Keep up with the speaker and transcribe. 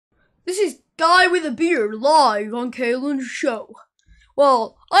This is Guy with a Beard live on Kaylin's show.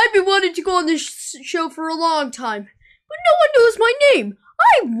 Well, I've been wanting to go on this show for a long time, but no one knows my name.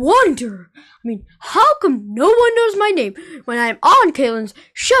 I wonder. How come no one knows my name when I'm on Kaylin's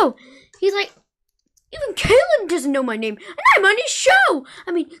show? He's like, even Kaylin doesn't know my name, and I'm on his show.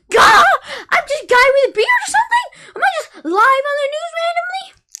 I'm just Guy with a Beard or something? Am I just live on the news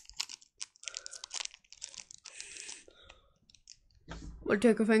randomly? Well,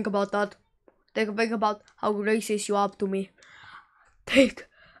 take a think about that. Take a think about how racist you are to me. Take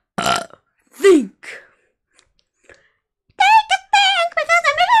a think. Because I'm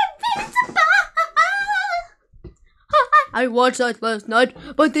invincible. I watched that last night,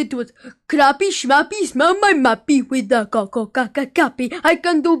 but it was crappy, schmappy, smell my mappy with the cappy. I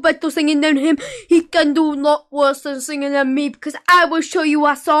can do better singing than him. He can do not worse than singing than me, because I will show you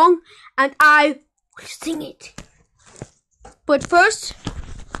a song and I will sing it. But first,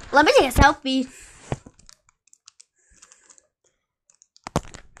 let me take a selfie.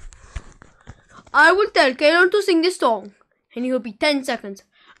 I will tell Kaylin to sing this song, and it will be 10 seconds.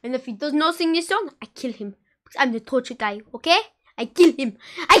 And if he does not sing this song, I kill him. Because I'm the torture guy, okay? I kill him.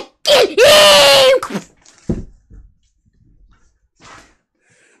 I kill him!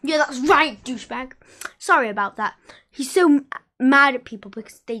 Yeah, that's right, douchebag. Sorry about that. He's so mad at people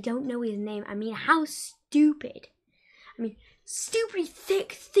because they don't know his name. How stupid. Stupid,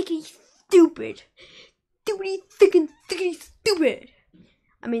 thicky, stupid. Stupid, thicky, stupid.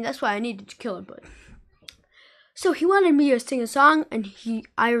 That's why I needed to kill him, but... So he wanted me to sing a song, and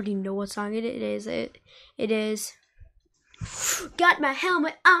I already know what song it is. It is... Got my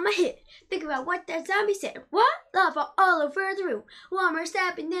helmet on my head. Think about what that zombie said. What? Lava all over the room. One more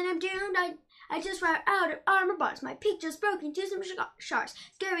step and then I'm doomed. I just ran out of armor bars. My peak just broke into some shards.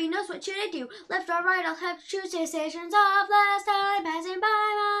 Scary knows what should I do. Left or right, I'll have to choose. Decisions of last time passing by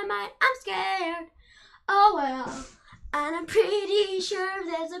my mind. I'm scared. Oh well. And I'm pretty sure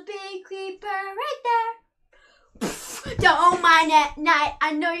there's a big creeper right there. Don't mind at night.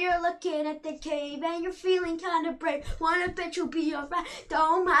 I know you're looking at the cave and you're feeling kind of brave. Wanna bet you'll be alright.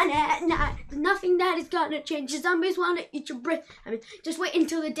 Don't mind at night. There's nothing that is gonna change. The zombies wanna eat your brain. Just wait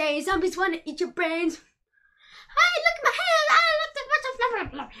until the day. Zombies wanna eat your brains. Hey, look at my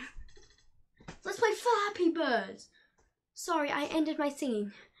hands. Let's play Flappy Birds. Sorry, I ended my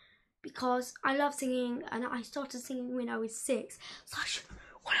singing because I love singing and I started singing when I was 6.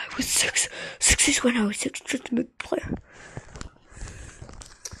 When I was 6. 6 is when I was 6, just a big player.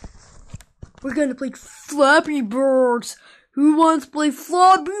 We're gonna play Flappy Birds. Who wants to play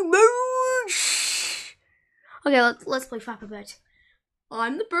Flappy Birds? Okay, let's play Flappy Birds.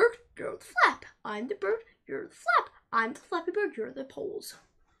 I'm the bird, you're the flap. I'm the bird, you're the flap. I'm the Flappy Bird, you're the poles.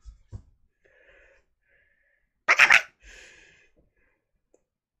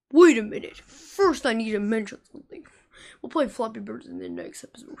 Wait a minute. First I need to mention something. We'll play Flappy Birds in the next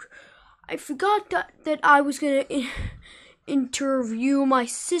episode. I forgot that I was going to interview my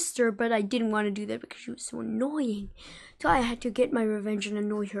sister, but I didn't want to do that because she was so annoying. So I had to get my revenge and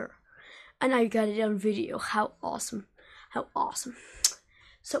annoy her. And I got it on video. How awesome. How awesome.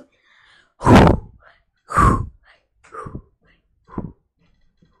 So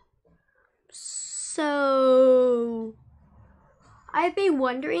I've been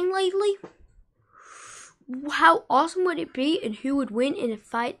wondering lately, how awesome would it be and who would win in a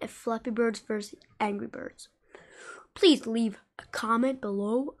fight of Flappy Birds versus Angry Birds? Please leave a comment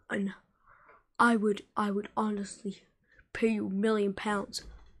below and I would honestly pay you £1 million.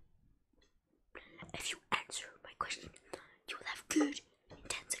 If you answer my question, you will have good in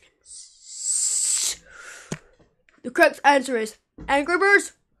 10 seconds. The correct answer is Angry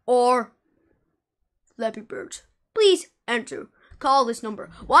Birds or Flappy Birds. Please answer. Call this number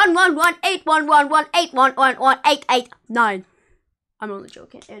 111-811-18111-889. I'm only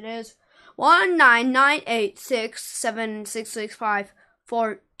joking. It is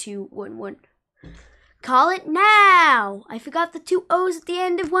 1998676654211. Call it now. I forgot the 2 O's at the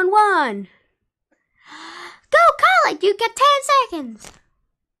end of 11. Go call it. You get 10 seconds.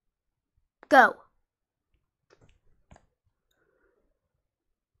 Go.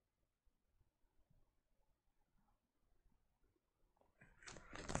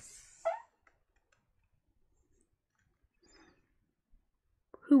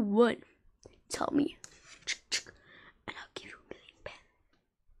 Who won? Tell me. And I'll give you £1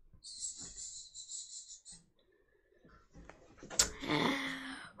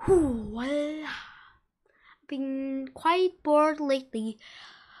 million. Well, I've been quite bored lately.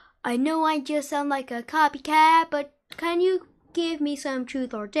 I know I just sound like a copycat, but can you give me some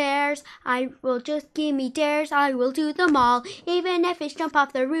truth or dares. I will just give me dares. I will do them all. Even if it's jump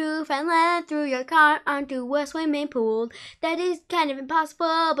off the roof and land through your car onto a swimming pool. That is kind of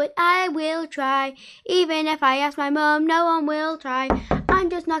impossible, but I will try. Even if I ask my mom, no one will try. I'm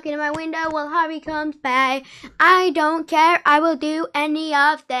just knocking at my window while Harvey comes by. I don't care. I will do any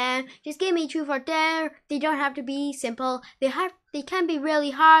of them. Just give me truth or dare. They don't have to be simple. They can be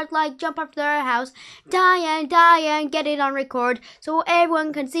really hard, like jump off their house, die and get it on record, so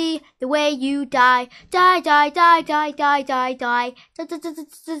everyone can see the way you die. Die, die, die, die, die, die, die.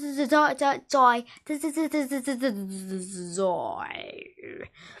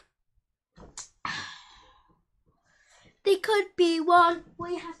 They could be one.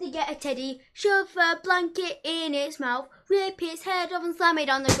 We have to get a teddy, shove a blanket in its mouth, rip his head off and slam it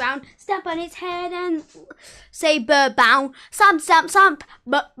on the ground, stamp on its head and say bound, stamp, stamp, stamp,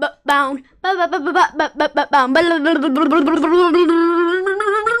 bound,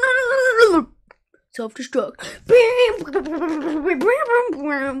 self-destruct.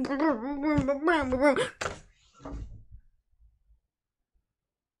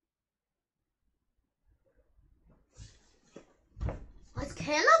 Let's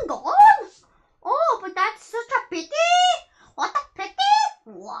kill him, gone. Oh, but that's such a pity. What a pity.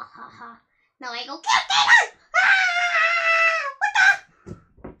 Wahaha. Now I go kill Taylor. What the?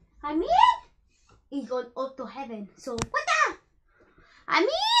 I mean, he's gone up to heaven. So, what the? I mean,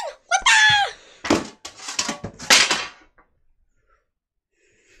 what the?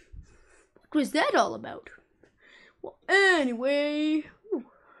 What was that all about? Well, anyway,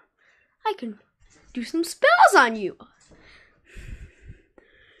 I can do some spells on you.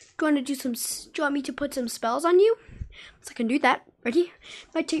 Do you want me to put some spells on you? So I can do that. Ready?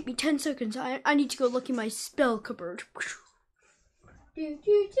 Might take me 10 seconds. I need to go look in my spell cupboard. Do.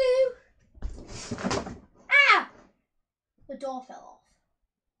 Ah! The door fell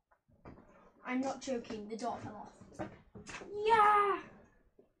off. I'm not joking. The door fell off. Yeah.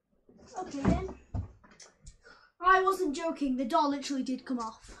 Okay then. I wasn't joking. The door literally did come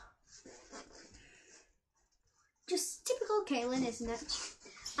off. Just typical Kaylin, isn't it?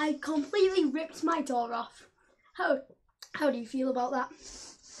 I completely ripped my door off. How do you feel about that?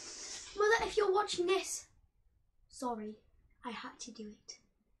 Mother, if you're watching this, sorry, I had to do it.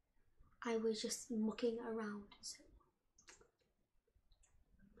 I was just mucking around. So.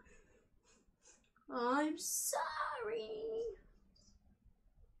 I'm sorry.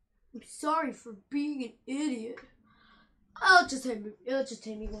 I'm sorry for being an idiot. It'll just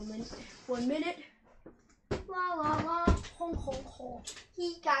take me 1 minute. 1 minute. La la la, hong hong hong,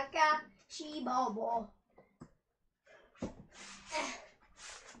 he gaga, she bo bo.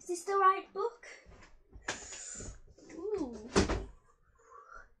 Is this the right book? Ooh.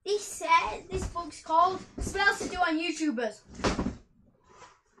 This book's called Spells to Do on YouTubers.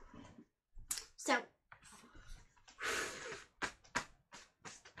 So,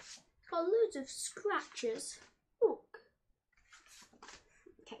 it's got loads of scratches. Look.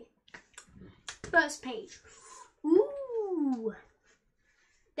 Okay. First page. Ooh.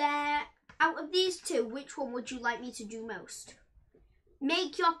 Out of these two, which one would you like me to do most?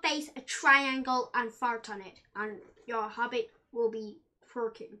 Make your face a triangle and fart on it, and your habit will be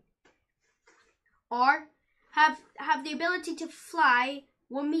twerking. Or have the ability to fly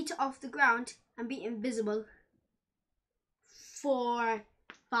 1 meter off the ground and be invisible for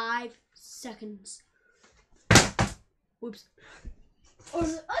 5 seconds. Whoops. Or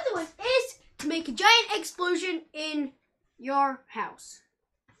the other one is to make a giant explosion in your house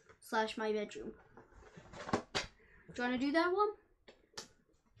 / my bedroom. Do you want to do that one?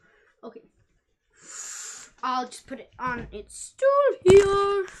 Okay. I'll just put it on its stool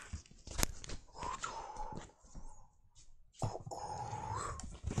here.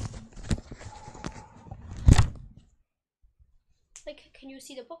 Like, can you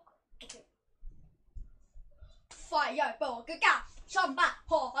see the book? Okay. Fire, oh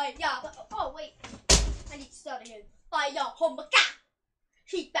wait, I need to start again. Fire,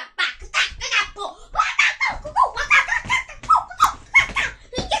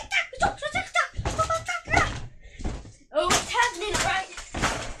 oh, it's happening, right?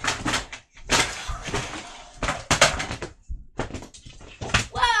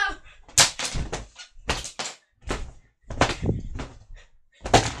 Wow.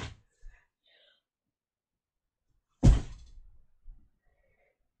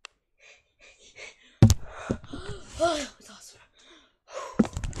 Oh, that was awesome.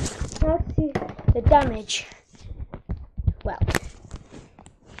 Let's see the damage. Well,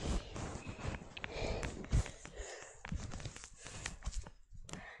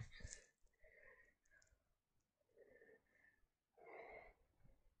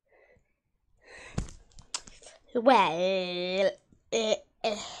 Well,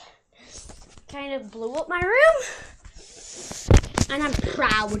 kind of blew up my room. And I'm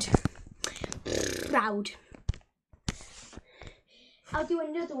proud. Proud. I'll do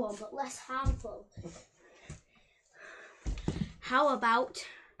another one, but less harmful. How about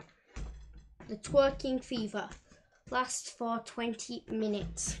the twerking fever? Lasts for 20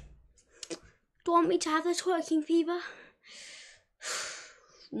 minutes. Do you want me to have the twerking fever?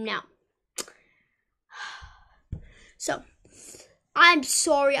 No. So, I'm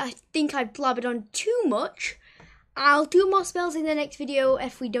sorry, I think I blabbered on too much. I'll do more spells in the next video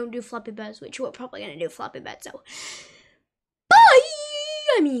if we don't do Flappy Birds, which we're probably going to do Flappy Birds, so bye!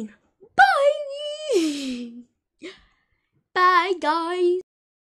 Bye! Bye, guys!